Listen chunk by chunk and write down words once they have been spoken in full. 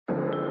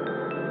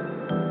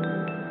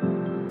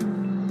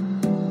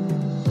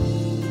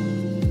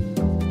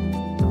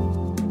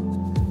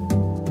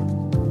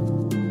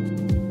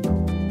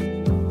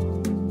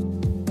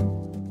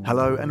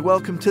Hello and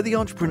welcome to The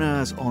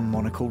Entrepreneurs on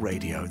Monocle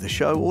Radio, the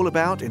show all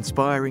about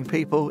inspiring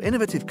people,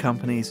 innovative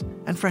companies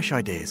and fresh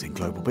ideas in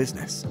global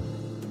business.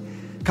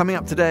 Coming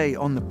up today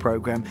on the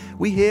programme,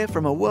 we hear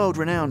from a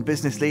world-renowned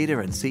business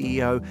leader and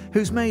CEO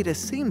who's made a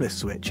seamless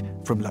switch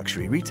from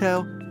luxury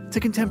retail to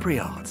contemporary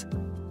art.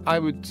 I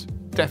would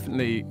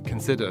definitely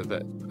consider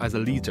that as a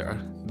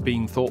leader,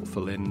 being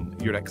thoughtful in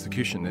your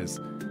execution is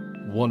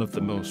one of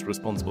the most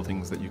responsible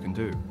things that you can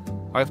do.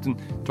 I often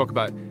talk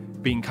about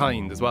being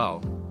kind as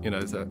well,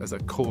 as a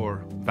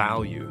core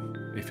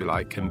value, if you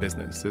like, in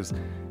business, is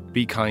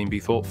be kind, be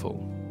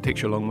thoughtful.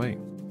 Takes you a long way.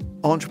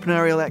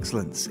 Entrepreneurial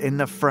excellence in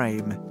the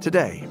frame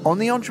today on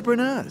The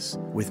Entrepreneurs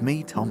with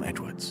me, Tom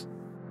Edwards.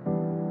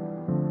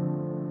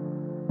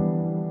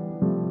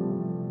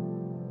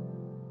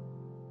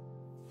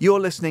 You're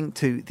listening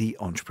to The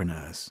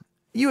Entrepreneurs.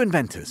 Ewan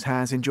Venters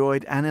has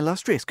enjoyed an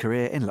illustrious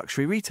career in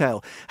luxury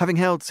retail, having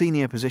held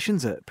senior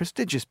positions at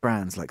prestigious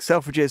brands like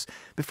Selfridges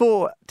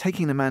before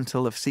taking the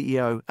mantle of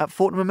CEO at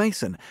Fortnum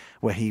Mason,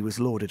 where he was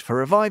lauded for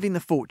reviving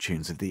the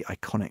fortunes of the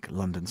iconic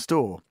London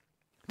store.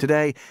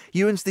 Today,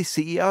 Ewan's the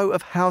CEO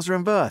of Hauser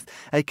and Wirth,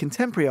 a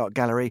contemporary art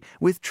gallery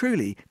with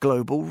truly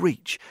global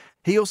reach.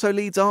 He also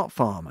leads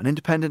Artfarm, an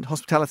independent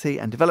hospitality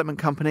and development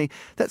company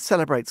that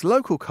celebrates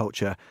local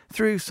culture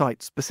through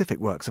site-specific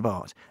works of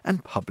art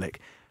and public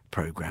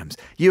programmes.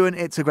 Ewan,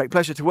 it's a great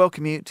pleasure to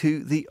welcome you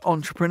to The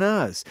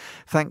Entrepreneurs.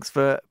 Thanks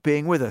for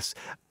being with us.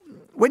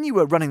 When you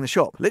were running the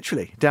shop,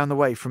 literally down the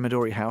way from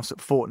Midori House at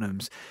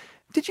Fortnum's,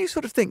 did you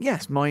sort of think,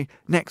 yes, my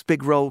next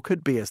big role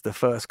could be as the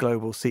first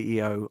global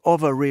CEO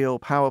of a real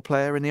power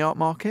player in the art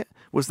market?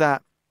 Was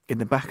that in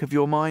the back of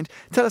your mind?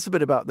 Tell us a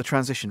bit about the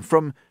transition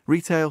from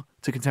retail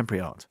to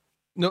contemporary art.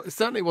 No, it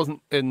certainly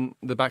wasn't in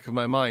the back of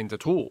my mind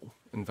at all,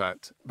 in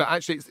fact. But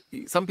actually,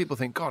 some people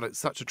think, God, it's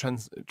such a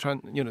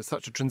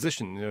such a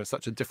transition,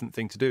 such a different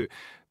thing to do.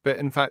 But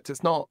in fact,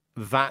 it's not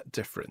that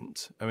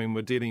different. I mean,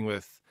 we're dealing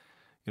with,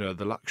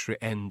 the luxury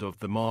end of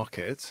the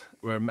market.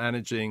 We're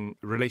managing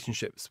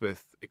relationships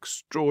with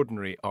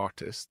extraordinary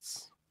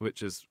artists,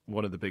 which is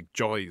one of the big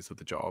joys of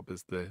the job,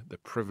 is the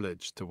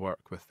privilege to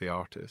work with the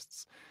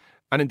artists.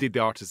 And indeed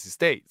the artists'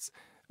 estates.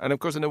 And of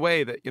course, in a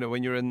way that,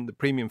 when you're in the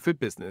premium food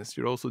business,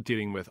 you're also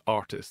dealing with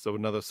artists of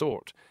another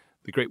sort.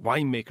 The great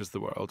winemakers of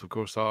the world, of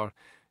course, are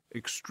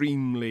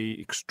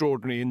extremely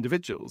extraordinary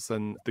individuals,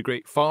 and the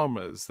great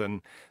farmers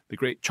and the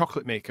great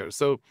chocolate makers.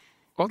 So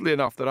oddly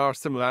enough, there are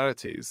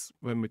similarities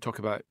when we talk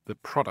about the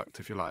product,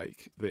 if you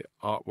like, the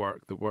artwork,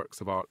 the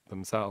works of art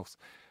themselves.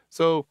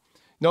 So,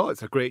 no,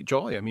 it's a great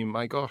joy. I mean,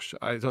 my gosh,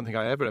 I don't think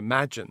I ever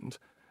imagined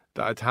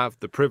that I'd have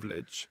the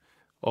privilege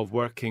of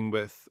working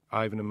with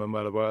Ivan and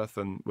Manuela Wirth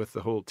and with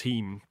the whole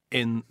team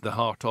in the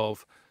heart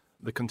of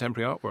the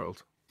contemporary art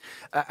world.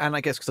 And I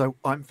guess because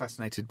I'm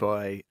fascinated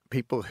by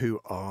people who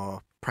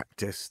are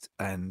practiced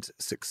and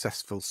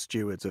successful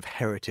stewards of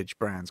heritage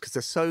brands, because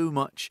there's so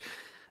much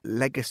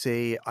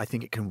legacy. I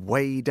think it can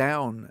weigh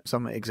down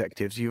some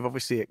executives. You've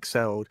obviously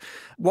excelled.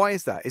 Why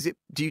is that?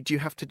 Do you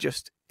have to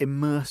just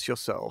immerse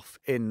yourself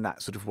in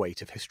that sort of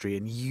weight of history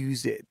and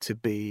use it to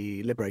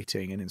be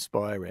liberating and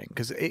inspiring?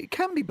 Because it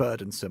can be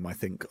burdensome, I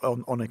think,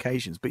 on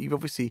occasions, but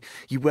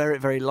you wear it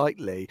very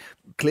lightly,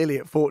 clearly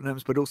at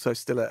Fortnum's, but also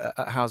still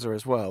at Hauser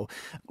as well.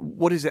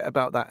 What is it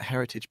about that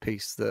heritage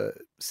piece that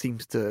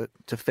seems to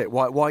fit?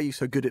 Why are you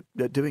so good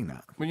at doing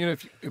that? Well,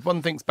 if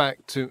one thinks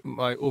back to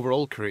my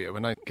overall career,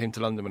 when I came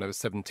to London when I was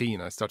 17,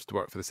 I started to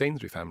work for the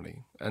Sainsbury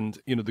family. And,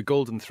 the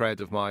golden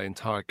thread of my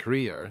entire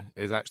career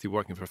is actually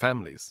working for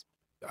families.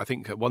 I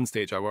think at one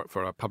stage I worked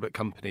for a public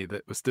company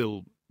that was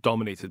still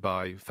dominated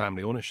by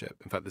family ownership.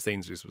 In fact, the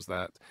Sainsbury's was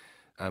that,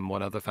 and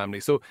one other family.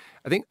 So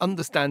I think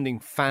understanding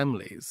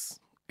families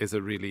is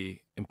a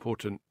really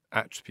important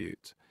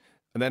attribute.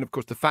 And then, of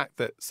course, the fact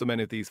that so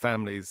many of these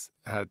families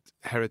had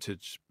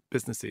heritage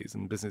businesses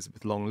and businesses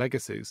with long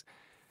legacies.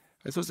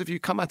 I suppose if you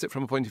come at it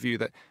from a point of view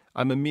that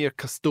I'm a mere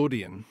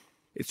custodian,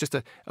 it's just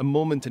a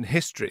moment in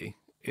history,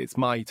 it's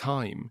my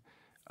time.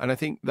 And I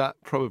think that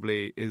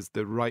probably is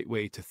the right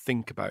way to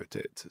think about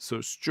it. So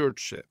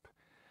stewardship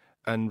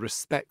and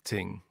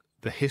respecting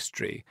the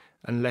history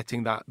and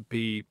letting that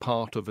be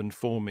part of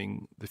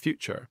informing the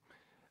future.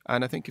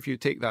 And I think if you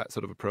take that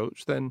sort of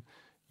approach, then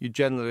you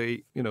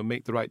generally,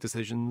 make the right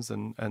decisions.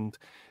 And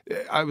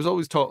I was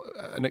always taught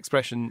an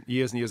expression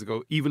years and years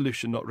ago,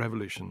 evolution, not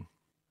revolution.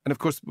 And of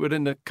course, we're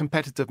in a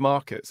competitive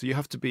market, so you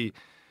have to be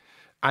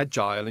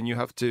agile and you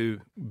have to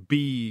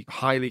be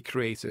highly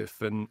creative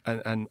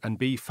and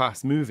be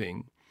fast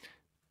moving.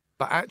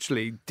 But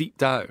actually, deep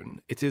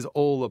down, it is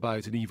all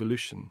about an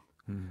evolution.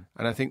 And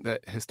I think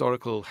that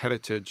historical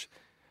heritage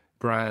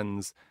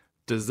brands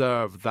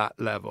deserve that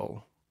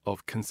level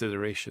of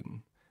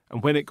consideration.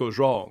 And when it goes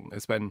wrong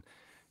is when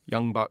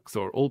young bucks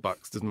or old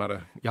bucks, doesn't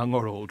matter, young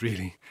or old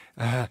really,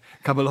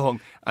 come along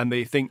and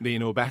they think they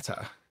know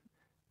better.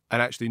 And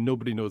actually,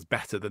 nobody knows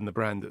better than the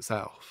brand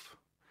itself.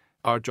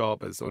 Our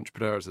job as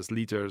entrepreneurs, as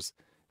leaders,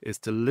 is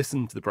to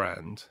listen to the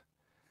brand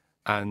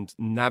and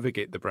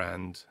navigate the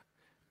brand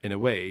in a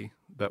way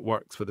that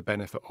works for the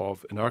benefit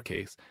of, in our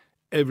case,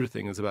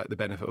 everything is about the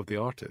benefit of the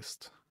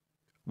artist.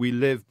 We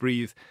live,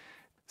 breathe,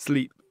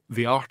 sleep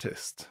the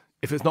artist.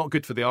 If it's not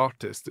good for the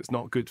artist, it's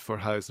not good for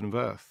Hauser and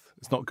Wirth.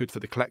 It's not good for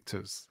the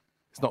collectors.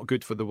 It's not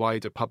good for the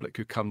wider public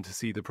who come to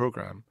see the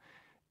programme,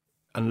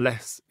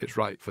 unless it's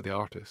right for the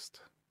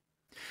artist.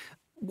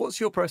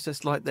 What's your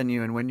process like then,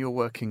 Ewan, when you're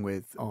working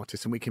with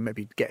artists? And we can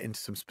maybe get into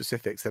some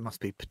specifics. There must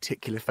be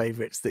particular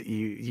favourites that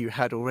you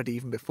had already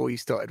even before you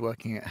started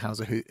working at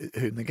Hauser,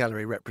 whom the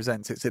gallery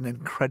represents. It's an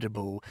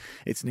incredible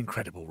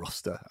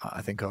roster.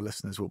 I think our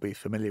listeners will be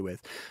familiar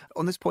with.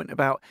 On this point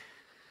about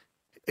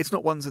it's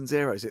not ones and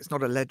zeros. It's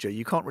not a ledger.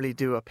 You can't really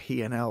do a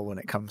P&L when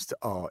it comes to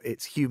art.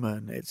 It's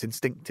human. It's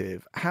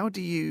instinctive. How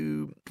do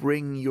you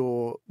bring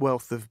your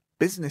wealth of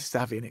business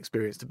savvy and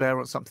experience to bear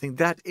on something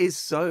that is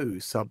so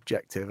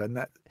subjective and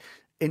that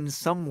in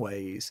some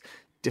ways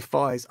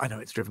defies, I know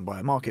it's driven by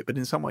a market, but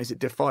in some ways it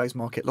defies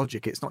market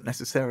logic. It's not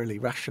necessarily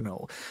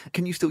rational.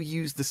 Can you still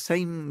use the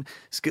same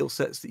skill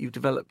sets that you've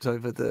developed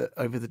over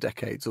the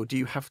decades, or do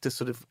you have to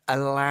sort of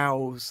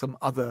allow some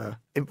other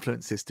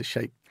influences to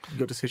shape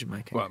your decision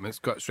making? Well, I mean, it's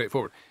quite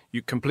straightforward.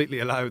 You completely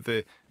allow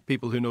the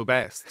people who know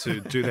best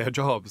to do their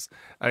jobs.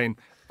 I mean,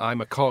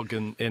 I'm a cog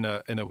in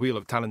a wheel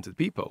of talented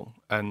people,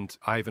 and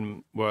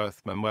Ivan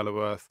Wirth, Manuela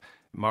Wirth,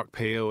 Mark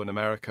Pale in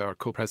America, our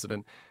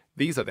co-president,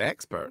 these are the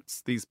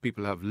experts. These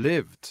people have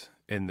lived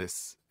in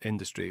this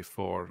industry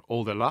for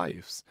all their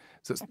lives.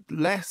 So it's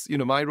less,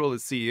 my role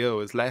as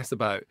CEO is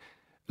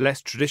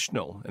less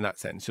traditional in that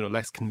sense,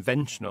 less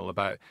conventional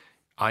about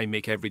I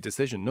make every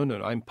decision. No,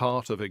 I'm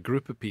part of a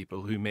group of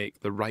people who make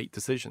the right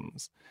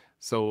decisions.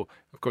 So,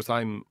 of course,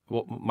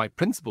 my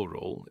principal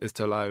role is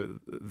to allow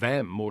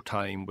them more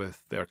time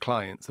with their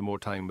clients and more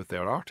time with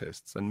their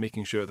artists, and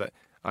making sure that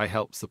I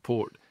help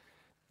support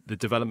the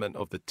development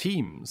of the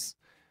teams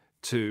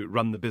to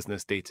run the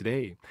business day to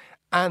day.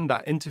 And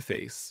that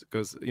interface,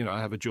 because, I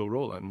have a dual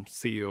role. I'm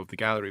CEO of the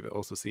gallery, but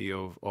also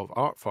CEO of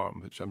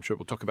Artfarm, which I'm sure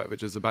we'll talk about,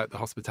 which is about the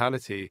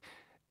hospitality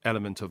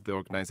element of the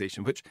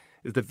organisation, which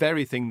is the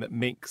very thing that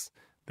makes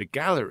the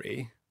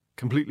gallery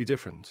completely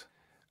different.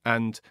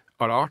 And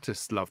our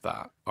artists love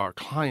that. Our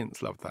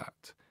clients love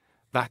that.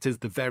 That is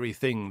the very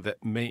thing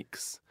that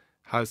makes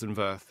Hauser and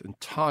Wirth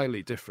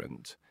entirely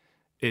different,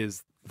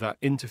 is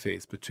that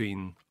interface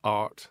between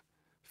art,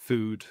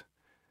 food,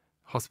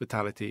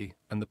 hospitality,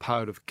 and the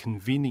power of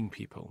convening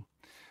people.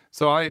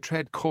 So I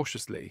tread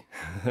cautiously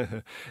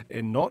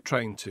in not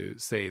trying to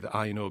say that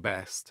I know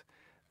best.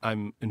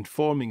 I'm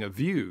informing a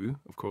view,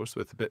 of course,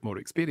 with a bit more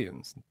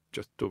experience,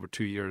 just over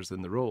 2 years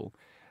in the role.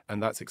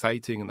 And that's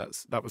exciting. And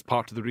that was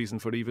part of the reason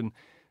for even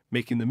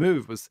making the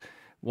move, was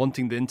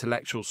wanting the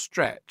intellectual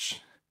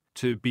stretch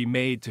to be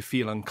made to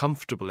feel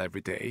uncomfortable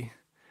every day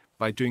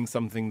by doing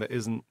something that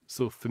isn't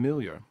so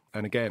familiar.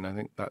 And again, I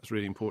think that's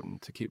really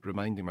important to keep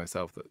reminding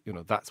myself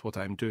that, that's what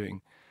I'm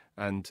doing,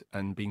 and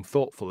being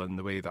thoughtful in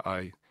the way that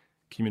I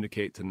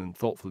communicate and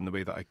thoughtful in the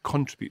way that I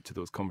contribute to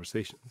those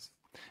conversations.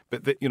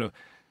 But,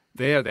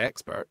 they are the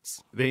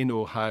experts. They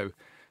know how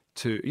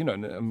to,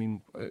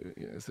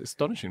 it's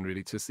astonishing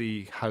really to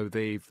see how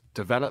they've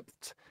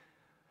developed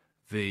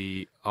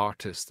the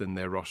artist in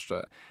their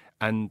roster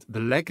and the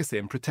legacy,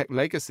 and protect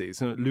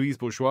legacies. Louise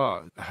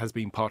Bourgeois has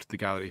been part of the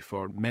gallery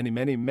for many,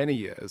 many, many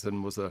years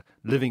and was a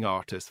living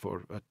artist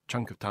for a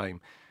chunk of time.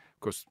 Of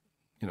course,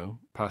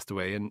 passed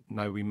away, and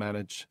now we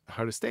manage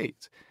her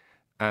estate.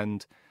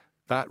 And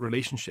that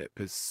relationship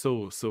is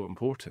so, so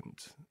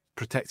important,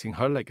 protecting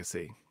her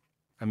legacy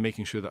and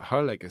making sure that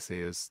her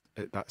legacy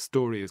that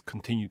story is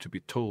continued to be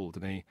told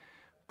in a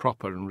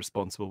proper and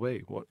responsible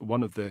way.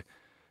 One of the,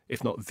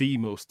 if not the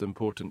most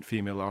important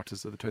female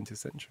artists of the 20th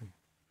century.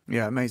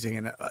 Yeah, amazing.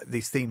 And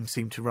these themes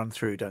seem to run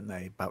through, don't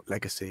they, about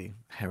legacy,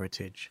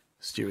 heritage,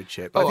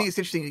 stewardship. I think it's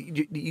interesting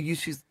you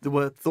use the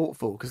word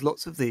thoughtful, because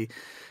lots of the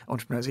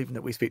entrepreneurs, even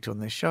that we speak to on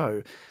this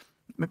show,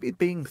 maybe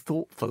being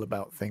thoughtful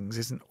about things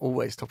isn't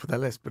always top of their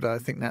list, but I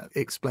think that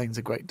explains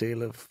a great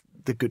deal of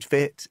the good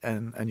fit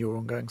and your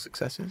ongoing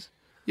successes.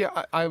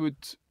 Yeah, I would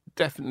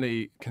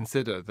definitely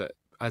consider that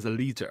as a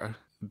leader,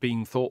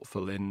 being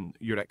thoughtful in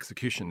your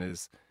execution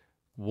is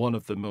one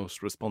of the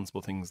most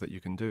responsible things that you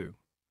can do.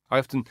 I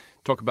often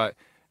talk about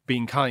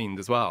being kind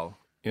as well,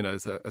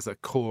 as a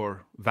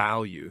core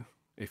value,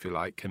 if you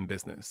like, in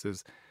business,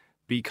 is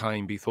be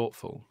kind, be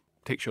thoughtful.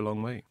 Takes you a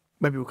long way.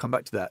 Maybe we'll come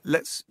back to that.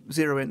 Let's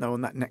zero in, though,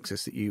 on that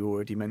nexus that you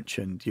already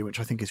mentioned, which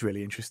I think is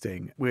really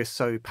interesting. We're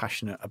so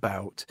passionate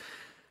about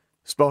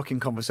sparking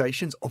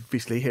conversations,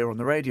 obviously here on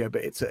the radio,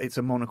 but it's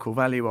a monocle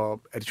value.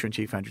 Our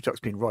editor-in-chief, Andrew Tuck's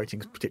been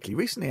writing particularly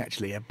recently,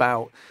 actually,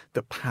 about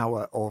the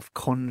power of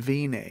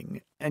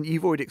convening. And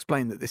you've already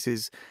explained that this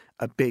is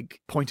a big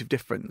point of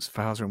difference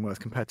for Hauser and Wirth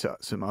compared to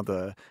some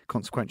other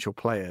consequential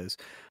players.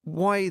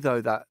 Why,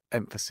 though, that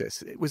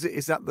emphasis?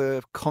 Is that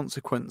the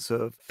consequence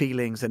of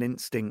feelings and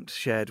instinct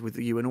shared with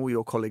you and all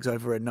your colleagues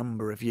over a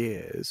number of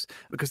years?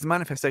 Because the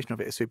manifestation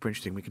of it is super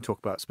interesting. We can talk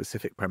about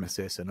specific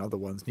premises and other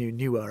ones,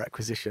 newer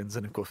acquisitions,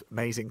 and of course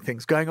amazing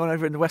things going on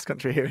over in the West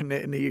Country here in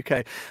the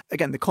UK.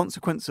 Again, the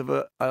consequence of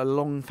a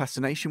long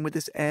fascination with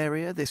this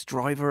area, this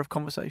driver of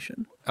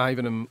conversation.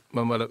 Ivan and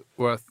Manuela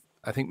Wirth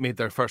I think, made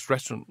their first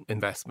restaurant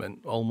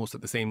investment almost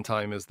at the same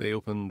time as they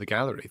opened the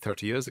gallery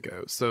 30 years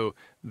ago. So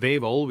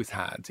they've always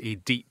had a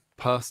deep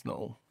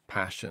personal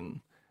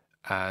passion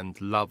and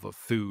love of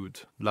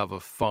food, love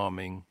of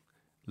farming,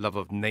 love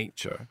of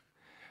nature.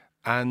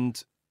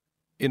 And,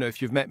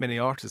 if you've met many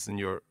artists in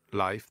your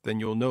life, then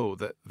you'll know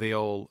that they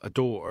all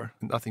adore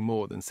nothing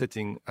more than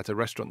sitting at a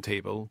restaurant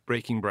table,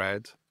 breaking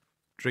bread,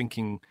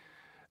 drinking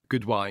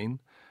good wine,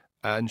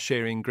 and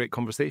sharing great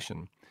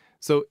conversation.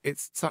 So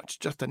it's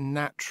just a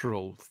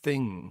natural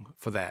thing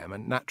for them, a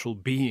natural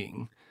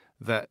being,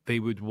 that they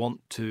would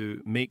want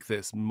to make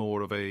this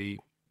more of a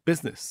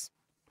business.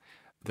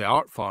 The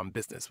Artfarm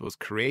business was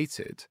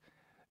created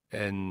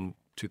in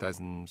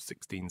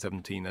 2016,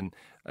 17,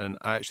 and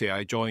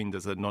I joined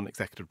as a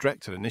non-executive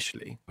director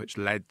initially, which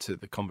led to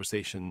the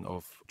conversation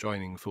of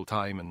joining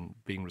full-time and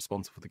being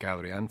responsible for the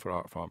gallery and for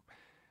Artfarm.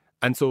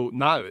 And so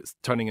now it's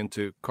turning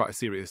into quite a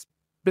serious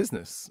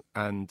business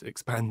and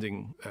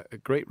expanding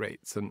at great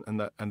rates,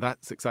 and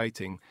that's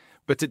exciting.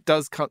 But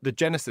the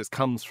genesis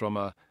comes from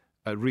a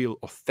real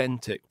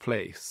authentic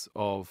place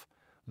of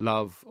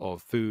love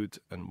of food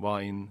and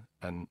wine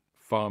and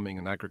farming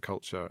and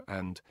agriculture,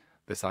 and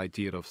this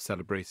idea of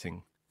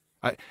celebrating.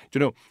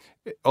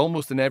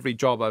 Almost in every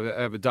job I've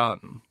ever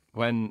done,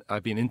 when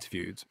I've been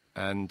interviewed,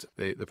 and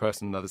the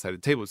person on the other side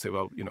of the table would say,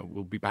 well,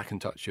 we'll be back in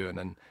touch with you, and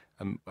then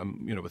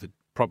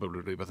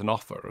probably with an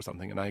offer or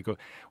something. And I go,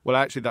 well,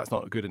 actually, that's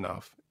not good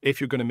enough.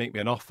 If you're going to make me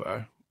an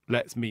offer,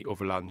 let's meet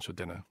over lunch or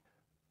dinner,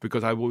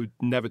 because I would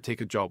never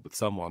take a job with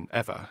someone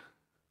ever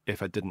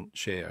if I didn't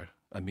share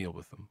a meal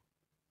with them.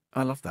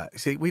 I love that.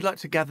 See, we like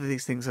to gather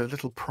these things as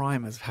little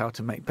primers of how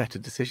to make better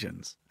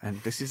decisions. And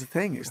this is the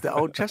thing. It's the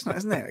old chestnut,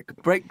 isn't it?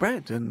 Break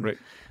bread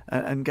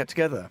and get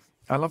together.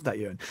 I love that,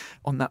 Ewan.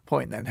 On that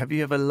point then, have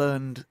you ever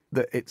learned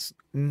that it's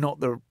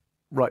not the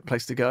right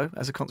place to go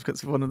as a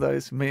consequence of one of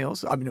those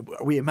meals? I mean,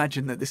 we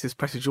imagine that this is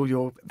presaged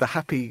all the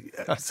happy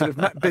sort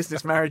of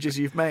business marriages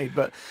you've made,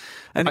 but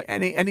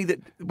any that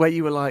where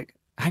you were like,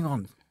 hang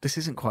on, this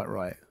isn't quite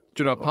right?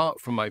 Apart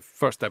from my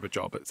first ever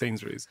job at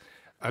Sainsbury's,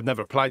 I've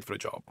never applied for a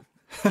job.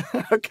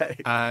 Okay.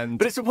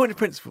 But it's a point of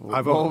principle.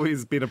 I've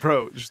always been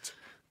approached.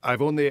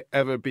 I've only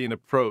ever been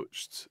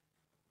approached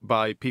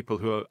by people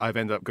who I've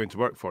ended up going to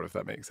work for, if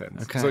that makes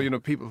sense. Okay. So,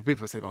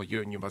 people say, oh,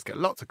 you must get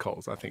lots of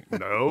calls. I think,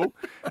 no,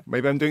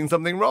 maybe I'm doing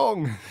something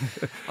wrong.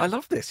 I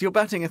love this. You're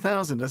batting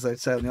 1,000, as they'd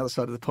say on the other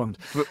side of the pond.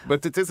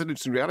 But it is an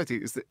interesting reality,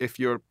 is that if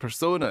your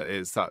persona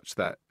is such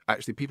that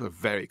actually people are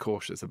very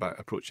cautious about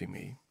approaching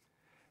me.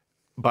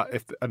 But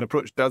if an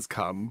approach does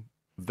come,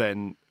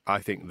 then I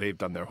think they've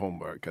done their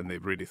homework and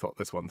they've really thought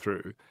this one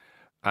through.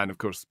 And of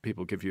course,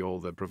 people give you all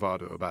the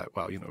bravado about,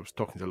 well, I was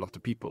talking to a lot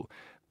of people,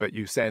 but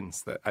you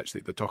sense that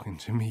actually they're talking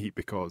to me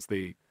because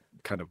they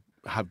kind of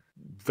have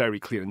very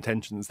clear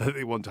intentions that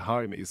they want to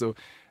hire me. So,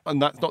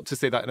 and that's not to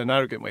say that in an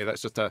arrogant way.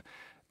 That's just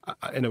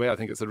in a way, I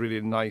think it's a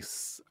really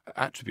nice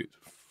attribute,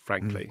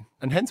 frankly.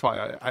 And hence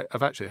why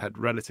I've actually had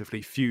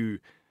relatively few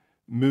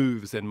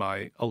moves in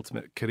my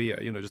ultimate career,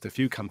 just a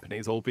few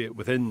companies, albeit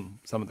within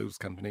some of those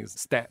companies,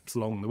 steps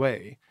along the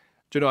way.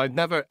 I've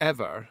never,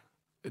 ever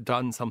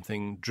done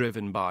something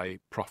driven by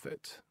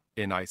profit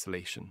in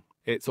isolation.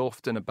 It's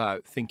often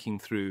about thinking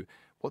through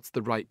what's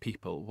the right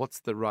people, what's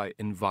the right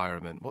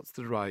environment, what's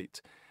the right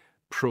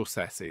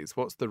processes,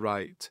 what's the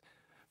right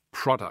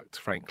product,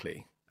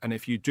 frankly. And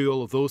if you do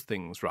all of those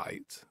things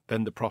right,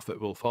 then the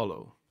profit will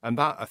follow. And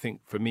that, I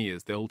think, for me,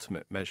 is the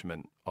ultimate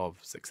measurement of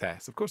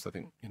success. Of course, I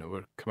think,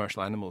 we're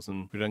commercial animals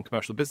and we run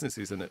commercial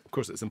businesses, and of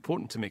course, it's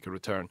important to make a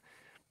return.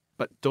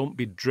 But don't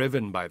be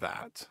driven by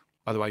that.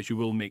 Otherwise, you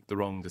will make the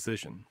wrong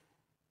decision.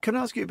 Can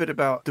I ask you a bit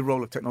about the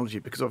role of technology?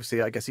 Because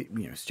obviously, I guess,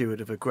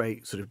 steward of a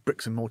great sort of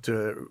bricks and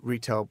mortar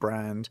retail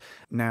brand,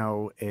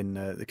 now in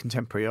the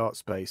contemporary art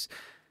space.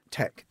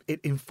 Tech, it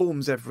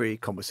informs every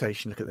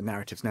conversation. Look at the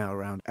narratives now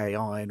around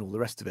AI and all the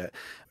rest of it.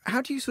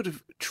 How do you sort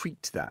of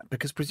treat that?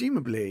 Because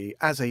presumably,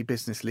 as a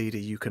business leader,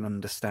 you can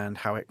understand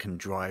how it can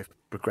drive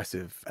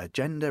progressive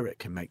agenda. It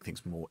can make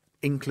things more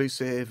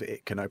inclusive.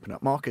 It can open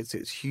up markets.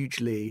 It's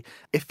hugely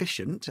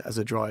efficient as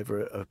a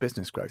driver of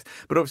business growth.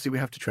 But obviously, we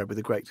have to tread with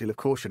a great deal of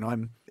caution.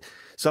 I'm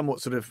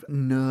somewhat sort of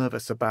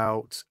nervous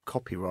about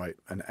copyright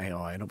and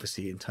AI, and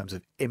obviously in terms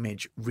of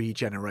image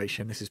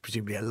regeneration, this is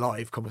presumably a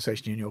live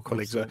conversation you and your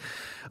colleagues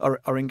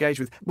are engaged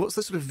with. What's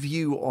the sort of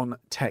view on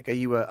tech? Are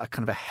you a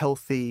kind of a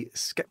healthy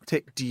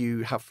skeptic? Do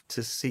you have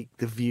to seek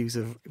the views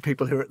of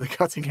people who are at the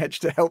cutting edge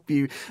to help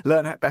you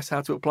learn best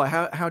how to apply?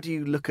 How do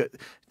you look at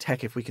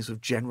tech, if we can sort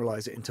of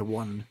generalize it into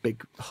one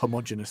big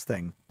homogenous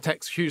thing?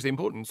 Tech's hugely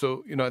important.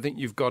 So, I think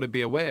you've got to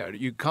be aware.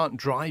 You can't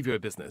drive your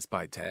business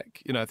by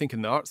tech. I think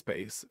in the art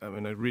space,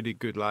 a really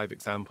good live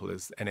example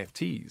is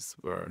NFTs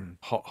were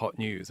hot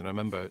news. And I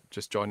remember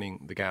just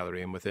joining the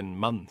gallery, and within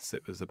months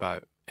it was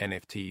about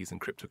NFTs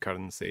and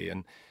cryptocurrency.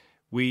 And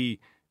we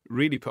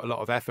really put a lot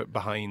of effort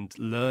behind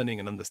learning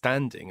and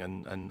understanding,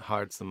 and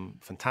hired some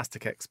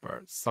fantastic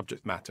experts,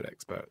 subject matter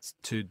experts,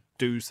 to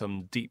do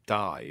some deep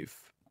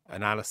dive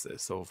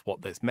analysis of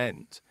what this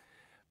meant.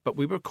 But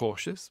we were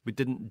cautious. We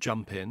didn't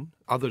jump in.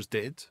 Others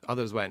did.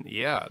 Others went,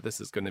 yeah, this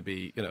is going to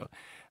be,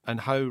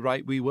 and how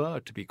right we were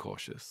to be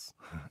cautious,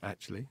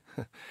 actually.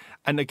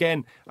 And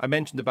again, I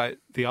mentioned about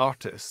the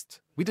artist.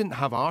 We didn't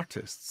have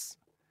artists,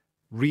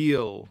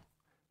 real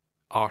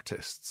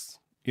artists,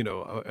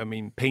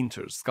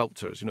 painters,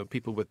 sculptors,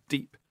 people with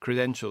deep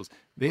credentials.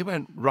 They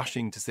weren't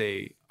rushing to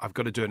say, I've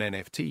got to do an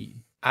NFT.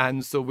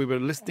 And so we were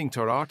listening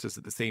to our artists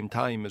at the same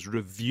time as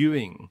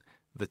reviewing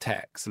the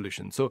tech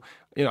solution. So,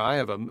 I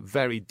have a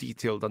very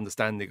detailed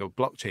understanding of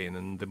blockchain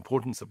and the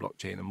importance of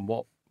blockchain and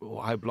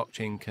how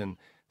blockchain can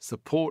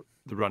support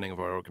the running of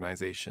our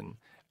organization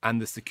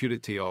and the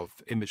security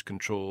of image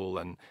control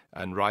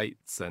and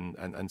rights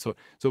and so.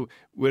 So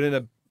we're in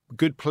a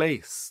good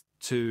place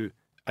to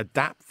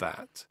adapt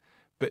that,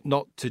 but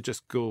not to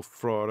just go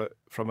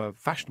from a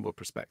fashionable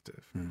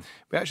perspective.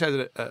 We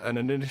actually had an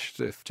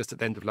initiative just at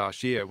the end of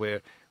last year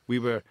where we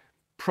were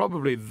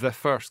probably the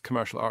first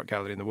commercial art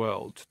gallery in the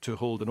world to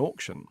hold an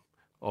auction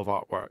of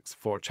artworks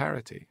for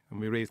charity. And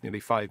we raised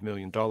nearly $5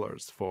 million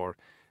for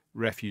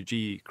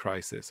refugee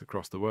crisis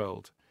across the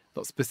world.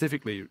 Not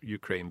specifically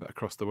Ukraine, but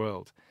across the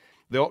world.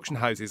 The auction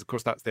houses, of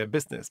course, that's their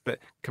business, but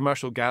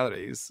commercial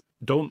galleries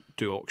don't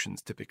do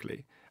auctions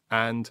typically.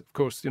 And of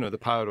course, the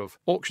power of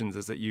auctions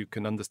is that you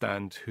can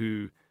understand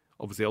who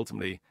obviously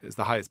ultimately is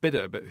the highest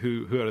bidder, but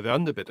who are the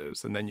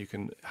underbidders, and then you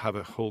can have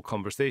a whole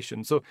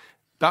conversation. So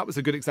that was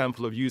a good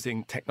example of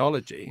using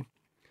technology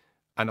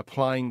and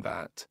applying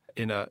that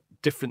in a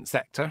different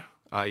sector,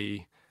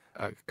 i.e.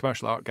 a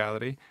commercial art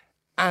gallery,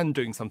 and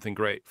doing something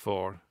great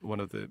for one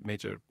of the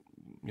major,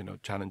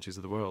 challenges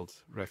of the world,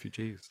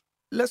 refugees.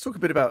 Let's talk a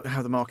bit about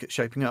how the market's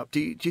shaping up.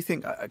 Do you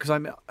think, because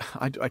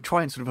I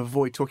try and sort of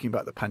avoid talking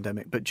about the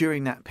pandemic, but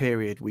during that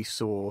period we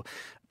saw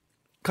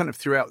kind of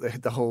throughout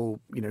the whole,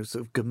 sort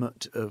of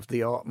gamut of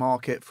the art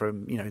market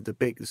from, the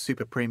big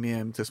super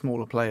premium to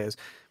smaller players,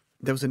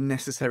 there was a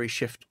necessary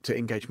shift to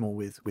engage more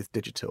with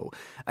digital.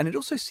 And it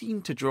also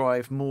seemed to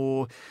drive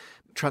more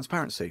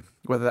transparency,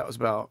 whether that was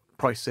about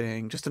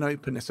pricing, just an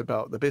openness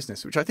about the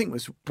business, which I think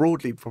was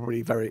broadly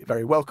probably very,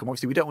 very welcome.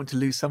 Obviously, we don't want to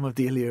lose some of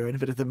the allure and a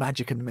bit of the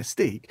magic and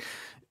mystique.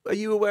 Are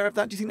you aware of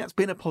that? Do you think that's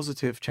been a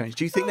positive change?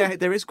 Do you think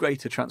there is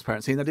greater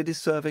transparency and that it is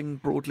serving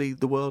broadly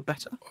the world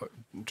better?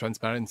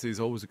 Transparency is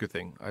always a good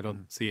thing. I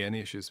don't see any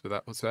issues with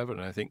that whatsoever.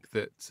 And I think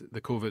that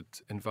the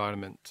COVID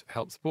environment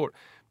helps support.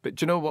 But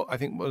do you know what? I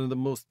think one of the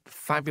most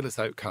fabulous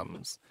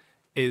outcomes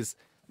is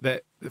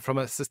that from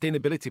a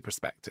sustainability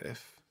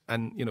perspective,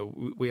 and,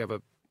 we have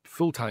a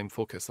full-time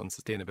focus on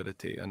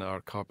sustainability and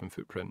our carbon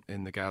footprint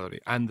in the gallery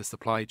and the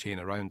supply chain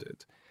around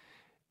it,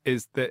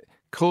 is that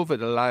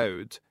COVID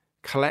allowed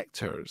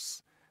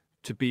collectors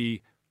to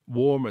be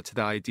warmer to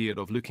the idea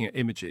of looking at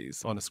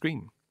images on a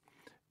screen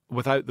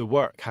without the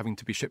work having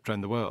to be shipped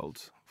around the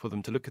world for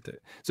them to look at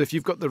it. So if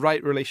you've got the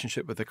right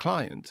relationship with the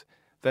client,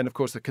 then of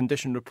course a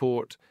condition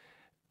report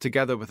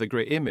together with a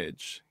great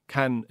image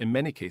can in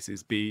many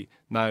cases be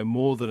now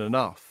more than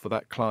enough for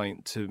that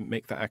client to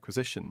make that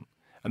acquisition.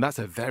 And that's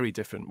a very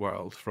different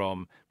world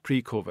from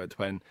pre-COVID,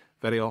 when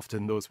very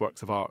often those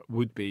works of art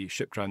would be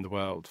shipped around the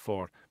world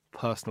for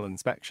personal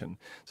inspection.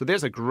 So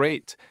there's a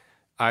great,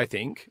 I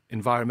think,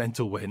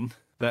 environmental win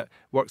that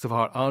works of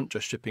art aren't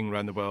just shipping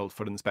around the world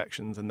for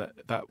inspections, and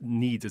that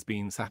need is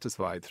being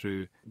satisfied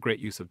through great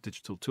use of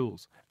digital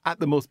tools at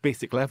the most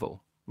basic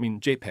level. I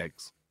mean,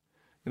 JPEGs.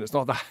 It's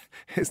not that.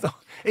 It's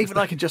not. Even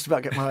I can just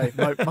about get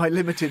my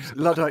limited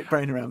Luddite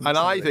brain around. And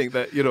I think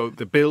that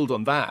the build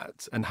on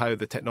that and how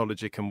the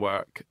technology can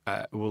work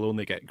will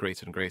only get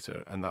greater and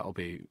greater, and that'll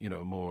be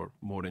more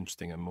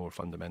interesting and more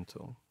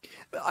fundamental.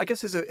 I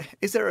guess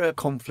is there a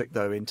conflict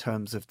though in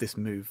terms of this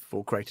move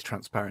for greater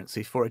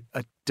transparency, for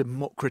a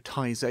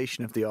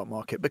democratization of the art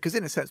market? Because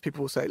in a sense,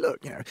 people will say,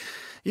 look,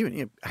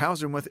 even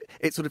Hauser and Wirth,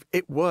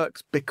 it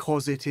works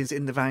because it is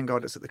in the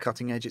vanguard, it's at the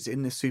cutting edge, it's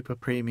in this super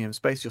premium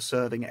space. You're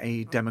serving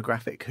a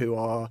demographic who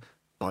are,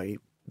 by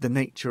the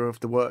nature of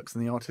the works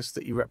and the artists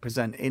that you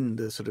represent, in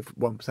the sort of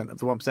 1% of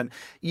the 1%.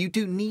 You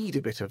do need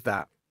a bit of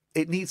that.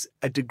 It needs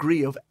a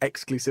degree of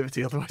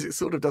exclusivity, otherwise it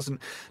sort of doesn't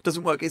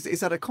work. Is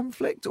that a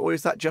conflict, or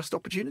is that just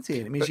opportunity?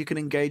 And it means you can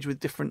engage with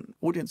different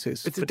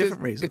audiences for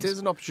different reasons. It is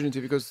an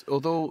opportunity because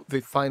although the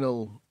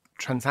final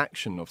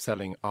transaction of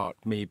selling art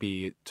may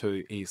be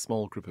to a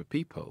small group of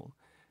people,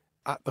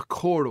 at the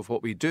core of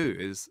what we do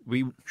is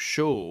we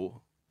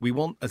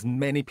want as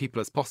many people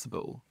as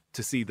possible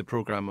to see the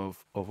programme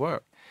of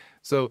work.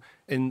 So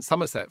in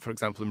Somerset, for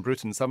example, in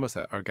Bruton,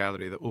 Somerset, our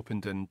gallery that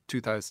opened in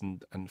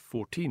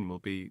 2014 will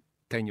be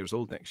 10 years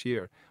old next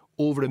year.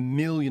 Over 1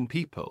 million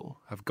people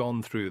have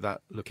gone through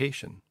that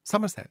location.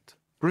 Somerset,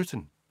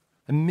 Bruton,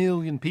 1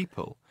 million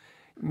people.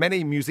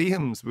 Many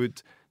museums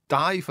would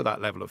die for that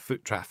level of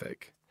foot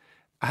traffic.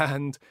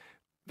 And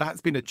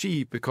that's been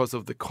achieved because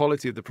of the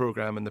quality of the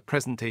programme and the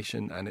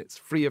presentation, and it's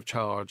free of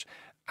charge.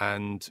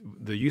 And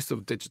the use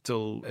of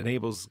digital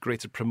enables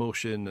greater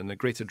promotion and a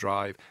greater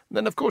drive. And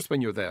then, of course,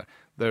 when you're there,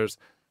 there's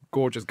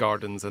gorgeous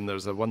gardens and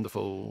there's a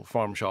wonderful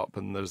farm shop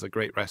and there's a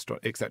great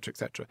restaurant, etc.,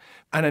 etc.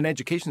 And an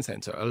education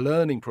centre, a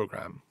learning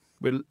programme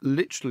We're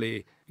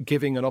literally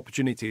giving an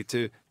opportunity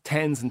to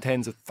tens and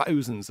tens of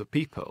thousands of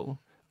people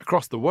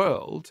across the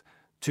world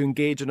to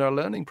engage in our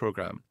learning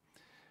program.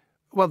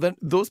 Well, then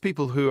those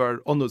people who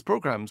are on those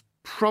programs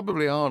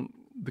probably aren't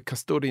the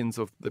custodians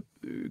of the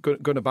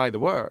going to buy the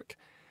work.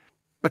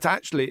 But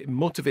actually, it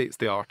motivates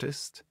the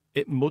artist.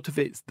 It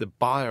motivates the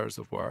buyers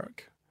of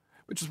work,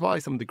 which is why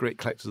some of the great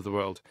collectors of the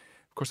world,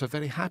 of course, are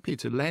very happy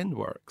to lend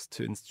works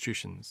to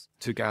institutions,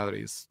 to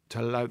galleries,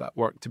 to allow that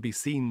work to be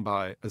seen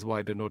by as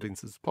wide an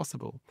audience as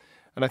possible.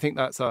 And I think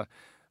that's a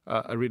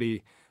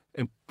really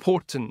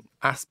important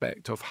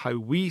aspect of how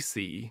we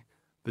see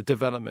the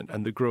development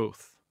and the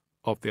growth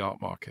of the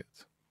art market.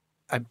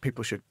 And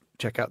people should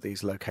check out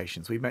these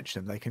locations. We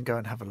mentioned them. They can go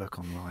and have a look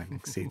online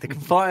and see. They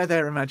can fire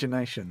their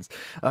imaginations.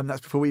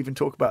 That's before we even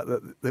talk about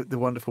the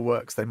wonderful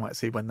works they might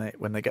see when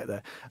they get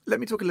there. Let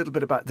me talk a little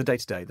bit about the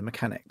day-to-day, the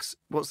mechanics.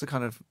 What's the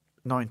kind of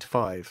 9 to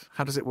 5?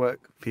 How does it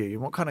work for you?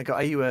 What kind of guy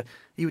are you? Are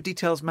you a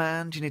details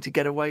man? Do you need to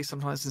get away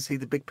sometimes and see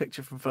the big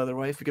picture from further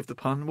away? Forgive the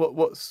pun.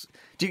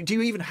 Do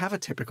you even have a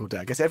typical day?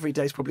 I guess every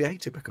day is probably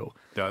atypical.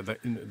 Yeah,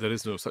 there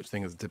is no such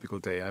thing as a typical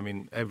day. I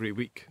mean, every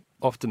week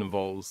often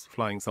involves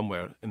flying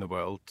somewhere in the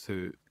world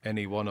to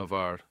any one of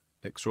our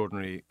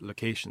extraordinary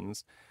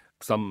locations.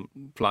 Some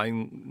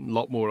flying, a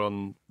lot more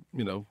on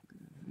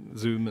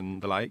Zoom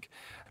and the like.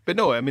 But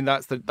no, I mean,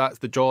 that's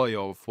the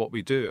joy of what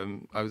we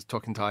do. I was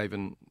talking to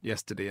Ivan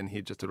yesterday, and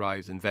he just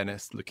arrived in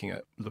Venice looking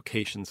at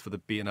locations for the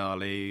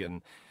Biennale,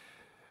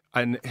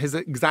 and his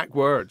exact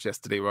words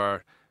yesterday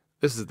were,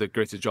 "This is the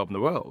greatest job in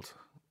the world."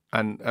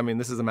 And I mean,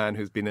 this is a man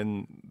who's been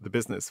in the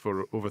business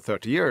for over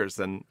 30 years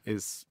and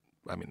is,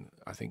 I mean,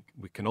 I think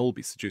we can all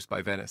be seduced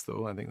by Venice,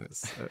 though. I think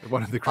that's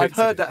one of the great I've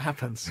heard that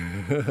happens.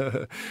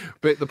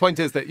 But the point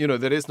is that,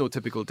 there is no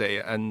typical day,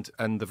 and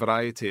the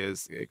variety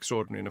is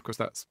extraordinary. And of course,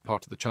 that's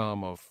part of the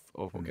charm of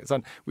what gets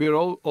done. We are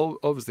all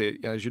obviously,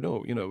 as you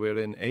know, we're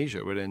in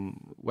Asia, we're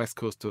in West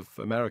Coast of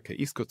America,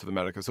 East Coast of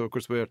America. So of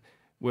course,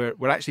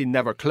 we're actually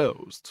never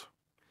closed.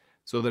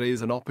 So there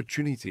is an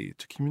opportunity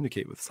to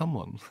communicate with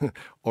someone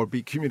or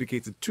be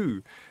communicated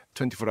to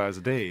 24 hours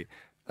a day.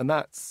 And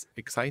that's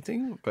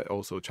exciting, but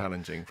also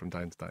challenging from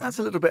time to time. That's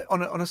a little bit,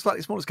 on a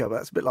slightly smaller scale, but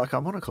that's a bit like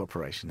our monocle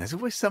operation. There's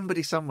always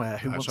somebody somewhere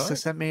who wants to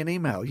send me an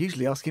email,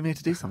 usually asking me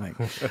to do something.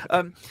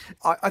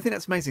 I think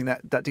that's amazing,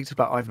 that detail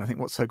about Ivan. I think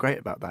what's so great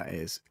about that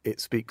is it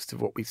speaks to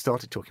what we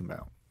started talking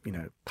about,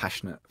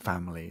 passionate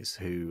families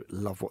who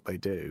love what they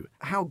do.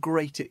 How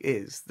great it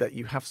is that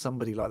you have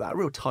somebody like that, a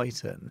real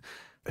titan,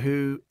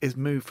 who is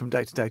moved from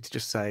day to day to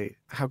just say,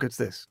 "How good's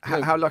this?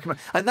 How lucky am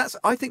I?" And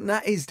I think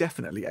that is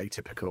definitely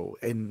atypical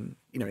in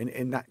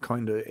that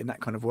kind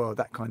of world,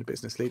 that kind of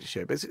business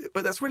leadership.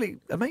 But that's really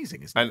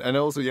amazing, isn't it? And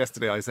also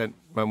yesterday, I sent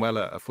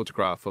Manuela a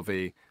photograph of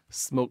a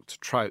smoked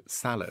trout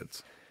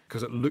salad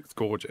because it looked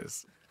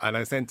gorgeous, and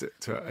I sent it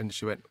to her, and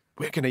she went,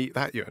 "Where can I eat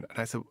that, Ewan?" And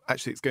I said,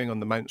 "Actually, it's going on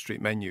the Mount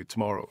Street menu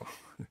tomorrow."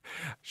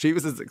 She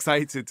was as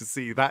excited to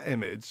see that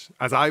image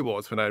as I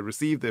was when I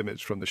received the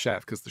image from the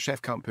chef, because the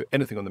chef can't put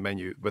anything on the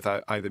menu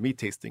without either me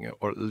tasting it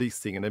or at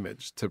least seeing an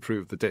image to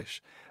prove the dish,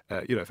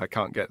 if I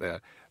can't get there.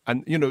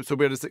 And, so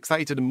we're as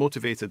excited and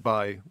motivated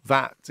by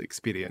that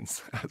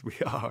experience as we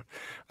are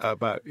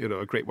about,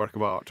 a great work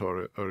of art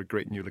or a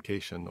great new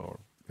location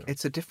or...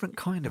 It's a different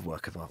kind of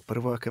work of art, but a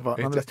work of art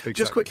nonetheless. Exactly.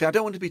 Just quickly, I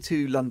don't want to be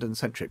too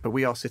London-centric, but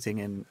we are sitting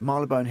in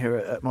Marylebone here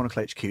at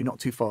Monocle HQ, not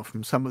too far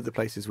from some of the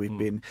places we've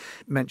been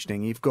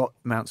mentioning. You've got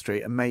Mount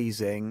Street,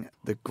 amazing,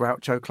 the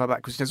Groucho Club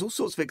acquisition. There's all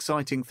sorts of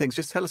exciting things.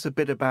 Just tell us a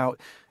bit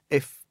about,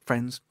 if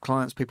friends,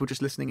 clients, people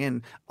just listening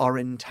in are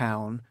in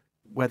town,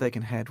 where they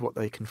can head, what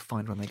they can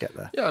find when they get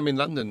there. Yeah, I mean,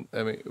 London,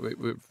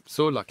 we're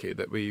so lucky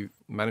that we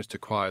managed to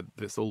acquire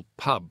this old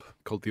pub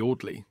called the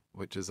Audley,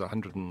 which is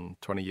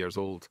 120 years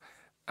old.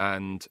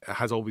 And it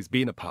has always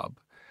been a pub.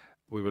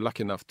 We were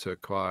lucky enough to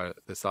acquire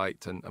the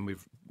site, and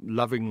we've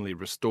lovingly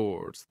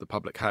restored the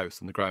public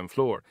house on the ground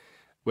floor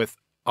with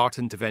art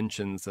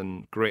interventions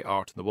and great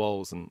art on the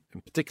walls. And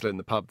in particular in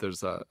the pub,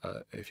 there's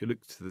if you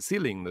look to the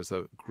ceiling, there's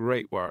a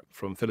great work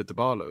from Philip de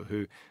Barlow,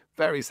 who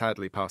very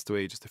sadly passed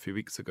away just a few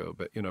weeks ago,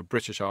 but, a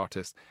British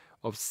artist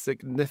of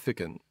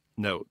significant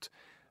note,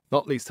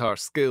 not least her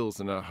skills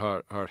and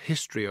her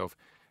history of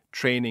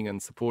training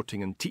and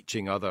supporting and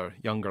teaching other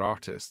younger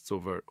artists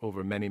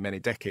over many, many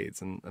decades.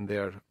 And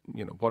they're,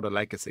 what a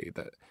legacy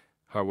that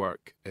her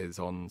work is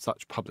on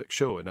such public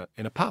show in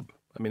a pub.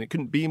 I mean, it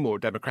couldn't be more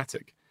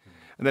democratic.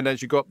 And then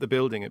as you go up the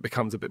building, it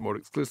becomes a bit more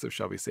exclusive,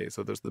 shall we say.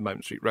 So there's the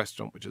Mount Street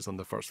restaurant, which is on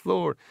the first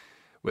floor,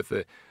 with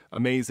the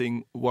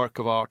amazing work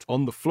of art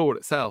on the floor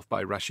itself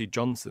by Rashid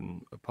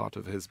Johnson, a part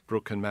of his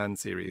Broken Man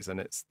series. And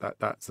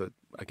that's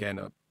again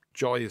a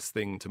joyous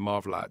thing to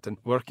marvel at. And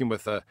working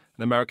with an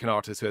American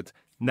artist who had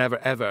never,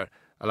 ever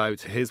allowed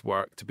his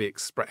work to be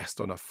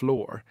expressed on a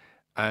floor,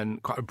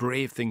 and quite a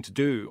brave thing to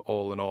do,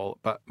 all in all.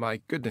 But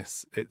my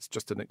goodness, it's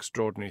just an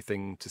extraordinary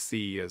thing to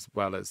see, as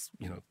well as,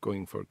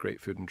 going for great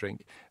food and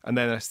drink. And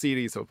then a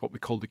series of what we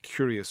call the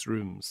curious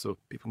rooms, so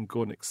people can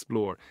go and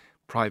explore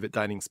private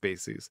dining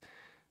spaces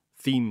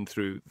themed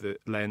through the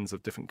lens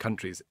of different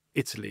countries: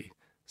 Italy,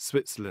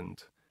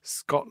 Switzerland,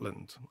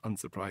 Scotland,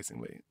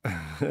 unsurprisingly.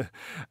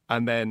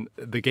 And then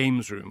the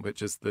games room,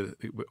 which is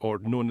or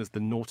known as the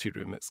naughty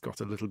room. It's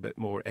got a little bit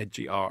more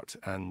edgy art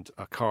and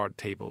a card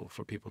table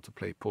for people to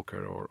play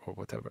poker or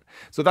whatever.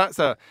 So that's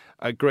a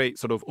great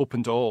sort of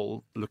open to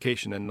all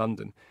location in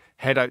London.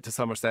 Head out to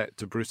Somerset,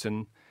 to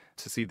Bruton,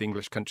 to see the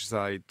English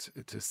countryside,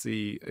 to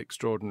see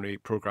extraordinary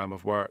programme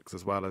of works,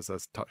 as well as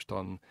touched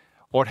on.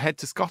 Or head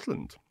to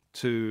Scotland,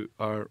 to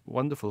our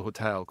wonderful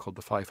hotel called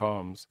the Five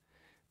Arms,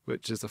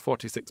 which is a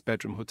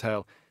 46-bedroom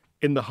hotel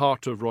in the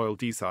heart of Royal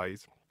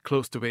Deeside,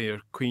 close to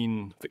where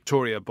Queen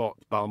Victoria bought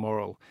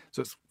Balmoral.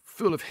 So it's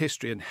full of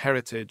history and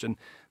heritage, and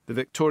the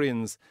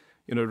Victorians,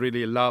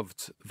 really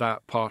loved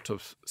that part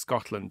of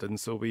Scotland. And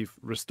so we've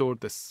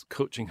restored this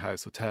coaching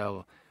house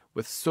hotel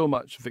with so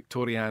much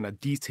Victoriana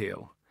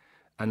detail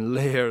and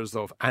layers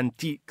of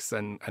antiques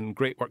and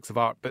great works of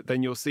art. But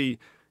then you'll see,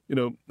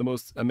 the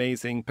most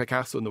amazing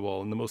Picasso on the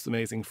wall and the most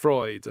amazing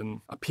Freud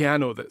and a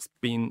piano that's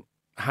been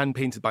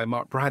hand-painted by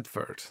Mark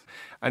Bradford.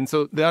 And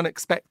so the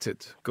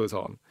unexpected goes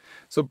on.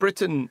 So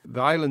Britain,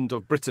 the island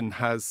of Britain,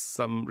 has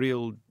some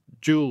real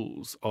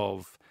jewels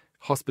of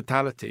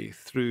hospitality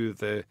through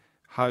the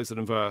Hauser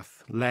and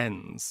Wirth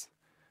lens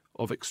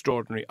of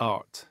extraordinary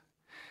art.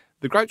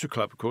 The Groucho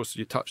Club, of course,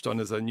 you touched on,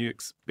 is a new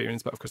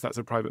experience, but of course that's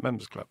a private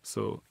members club,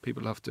 so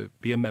people have to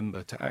be a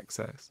member to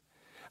access.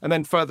 And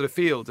then further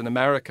afield in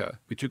America,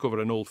 we took over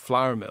an old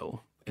flour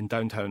mill in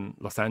downtown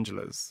Los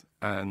Angeles,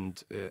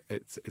 and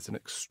it's an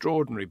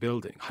extraordinary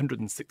building,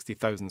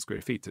 160,000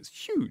 square feet.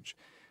 It's huge.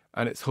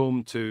 And it's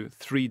home to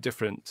 3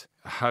 different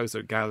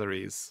Hauser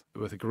galleries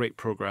with a great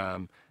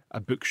programme, a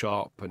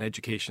bookshop, an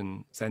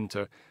education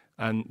centre,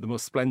 and the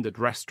most splendid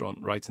restaurant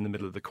right in the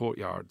middle of the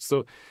courtyard.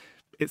 So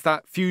it's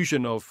that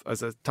fusion of,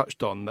 as I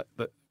touched on,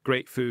 that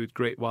great food,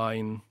 great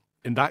wine.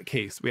 In that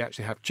case, we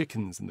actually have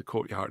chickens in the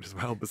courtyard as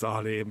well,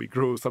 bizarrely, and we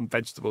grow some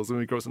vegetables and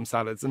we grow some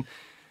salads. And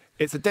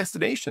it's a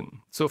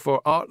destination. So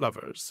for art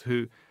lovers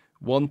who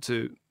want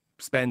to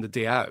spend a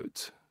day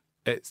out,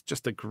 it's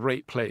just a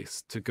great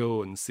place to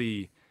go and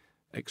see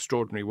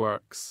extraordinary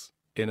works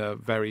in a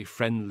very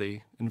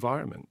friendly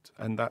environment.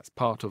 And that's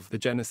part of the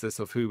genesis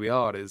of who we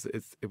are, is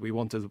we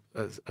want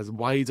as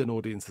wide an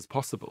audience as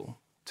possible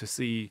to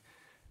see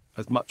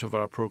as much of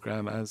our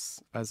programme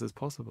as is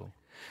possible.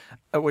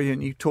 Well,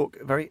 you talk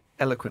very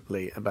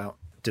eloquently about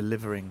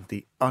delivering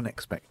the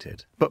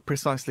unexpected, but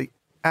precisely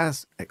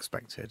as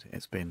expected.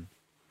 It's been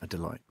a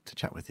delight to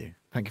chat with you.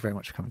 Thank you very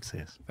much for coming to see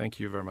us. Thank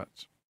you very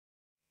much.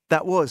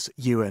 That was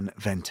Ewan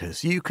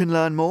Venters. You can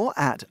learn more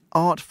at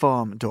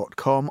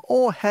artfarm.com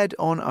or head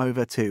on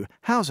over to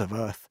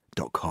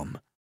hauserwirth.com.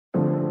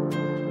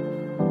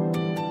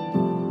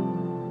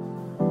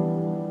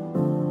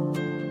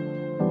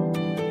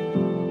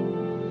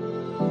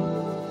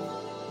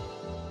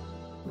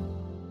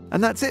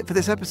 And that's it for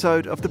this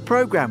episode of the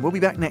programme. We'll be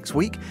back next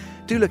week.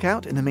 Do look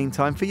out in the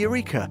meantime for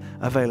Eureka,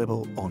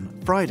 available on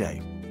Friday.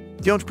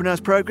 The Entrepreneurs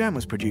Programme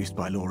was produced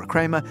by Laura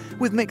Kramer,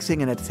 with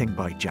mixing and editing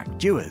by Jack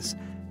Dewars.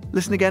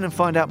 Listen again and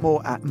find out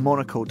more at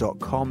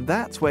monocle.com.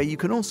 That's where you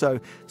can also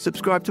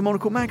subscribe to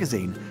Monocle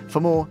magazine for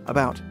more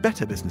about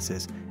better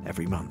businesses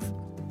every month.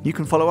 You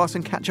can follow us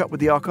and catch up with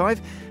the archive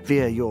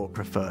via your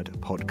preferred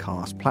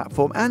podcast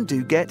platform, and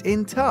do get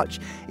in touch.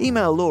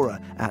 Email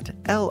Laura at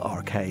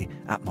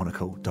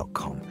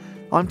lrk@monocle.com.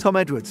 I'm Tom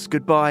Edwards.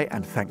 Goodbye,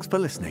 and thanks for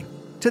listening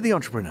to The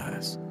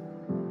Entrepreneurs.